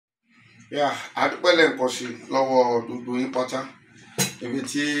àdúpẹ́ lẹ́ǹkan sí lọ́wọ́ gbogbo yín pátá ibi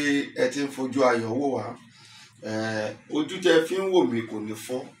tí ẹ ti ń fojú ayọ̀ wò wá, ojú tẹ́ fi ń wò mí kò ní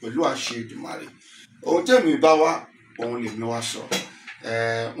fọ́ pẹ̀lú àṣẹ Èdùmàrè. Ohun tẹ́mi bá wá òun lèmi wá sọ.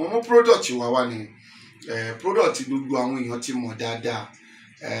 Mo mú product wá ní product gbogbo àwọn èèyàn ti mọ̀ dáadáa,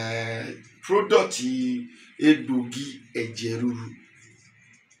 product egbògi ẹ̀jẹ̀ ríru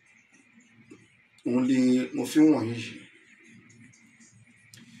òun ni mo fi wọ̀nyí yìí.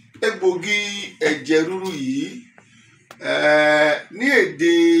 Egbògi ẹ̀jẹ̀ ríru yìí ní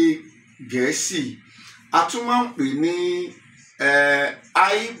èdè Gẹ̀ẹ́sì a tún máa ń pè ní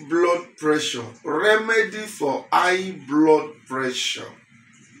high blood pressure, remedy for high blood pressure.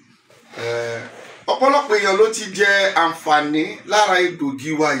 Ọ̀pọ̀lọpọ̀ èèyàn ló ti jẹ àǹfààní lára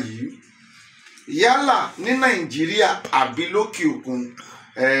egbògi wa yìí yálà ní Nàìjíríà àbí lókè òkun,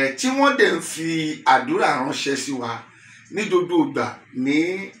 tí wọ́n dẹ̀ ń fi àdúrà ránṣẹ́ sí wa ní gbogbo ìgbà ní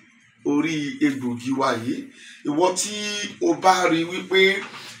orí egbògi wa yìí. Ìwọ tí o bá rí wípé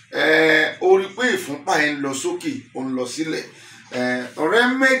o rí pé ìfúnpá ẹ ń lọ sókè ó ń lọ sílẹ̀,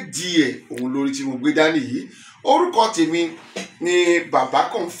 rẹ́mẹ́dì ẹ̀ òun lórí tí mo gbé dání yìí. Orúkọ tèmi ni Baba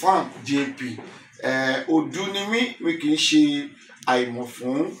Confirm JP. Ojú ni mi kì í ṣe àìmọ̀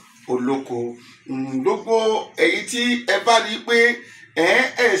fún olóko. Gbogbo èyí tí ẹ bá rí pé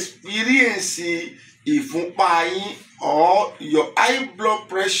experience ìfúnpá yín or your high blood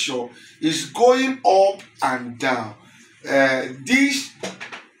pressure is going up and down, this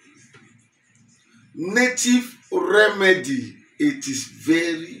native remedy, it is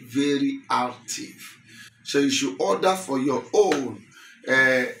very, very active. So you should order for your own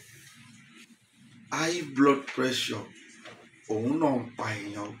high blood pressure. Òun náà ń pa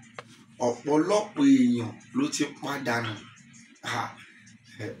èèyàn, ọ̀pọ̀lọpọ̀ èèyàn ló ti pàdánù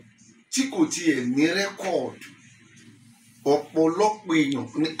tí kò tiẹ̀ ní rẹ́kọ̀dù. Ọ̀pọ̀lọpọ̀ èèyàn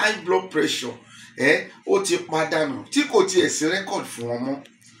ní high blood pressure ó ti pàdánù tí kò tiẹ̀ sí rẹ́kọ̀dù fún wọn mọ́.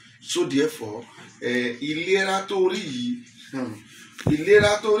 So therefore ìlera tó rí yìí,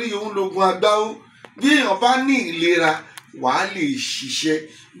 ìlera tó rí òun lògùn àgbáwó. Bí èèyàn bá ní ìlera wàá lè ṣiṣẹ́.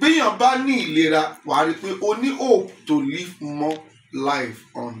 Bí èèyàn bá ní ìlera wàá rí pé o ní hope to live more life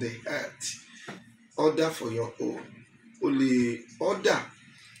on the earth. Order for your own. O lè order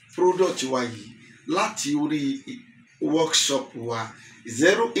product wa yìí láti orí workshop wa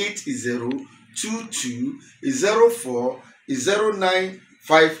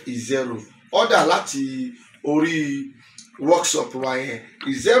 08022040950. Order láti orí workshop wa yẹn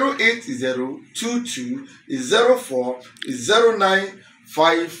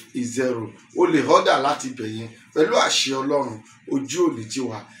 08022040950. O lè order láti bẹ̀ yẹn pẹ̀lú àṣẹ Ọlọ́run, ojú òní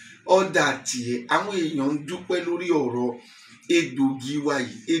tiwa. Order tiẹ̀, àwọn èèyàn ń dúpẹ́ lórí ọ̀rọ̀ egbògi wa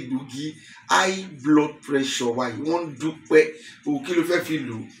yìí, egbògi high blood pressure wa yìí. Wọ́n ń dúpẹ́. Kí ló fẹ́ fi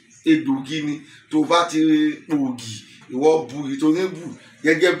lò? Egbògi ni. Tó bá ti po ògì, ìwọ bu ìtòní bù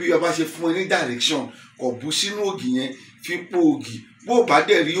gẹ́gẹ́ bí a bá ṣe fún ẹ ní direction. Kò bu sínú ògì yẹn, fi po ògì. Bó o bá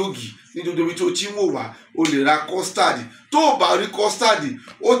dẹ̀ rí ògì ní gbogbo ibi tó ti ń wò wá, o lè ra custard. Tó o bá rí custard,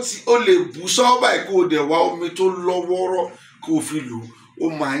 o lè bu sọ́ọ́bà ẹ̀ kó o dẹ̀ wá omi tó lọ́wọ́rọ́ kó o fi lò. Ó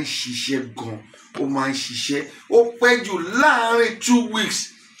máa ń ṣiṣẹ́ gan, ó máa ń ṣiṣẹ́. Ó pẹ́ jù láàárín 2 weeks.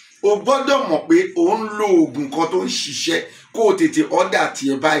 O gbọ́dọ̀ mọ̀ pé o ń lo oògùn kan tó ń ṣiṣẹ́ kó o tètè order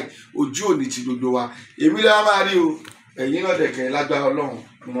tiẹ̀ báyìí. Ojú òní ti gbogbo wa. Èmi la máa rí o, ẹ̀yin náà dẹ̀kẹ̀ lágbára Ọlọ́run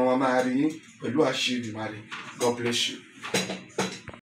ni wọ́n máa rí yín pẹ̀lú àṣẹ Èdùmàrè. God bless you.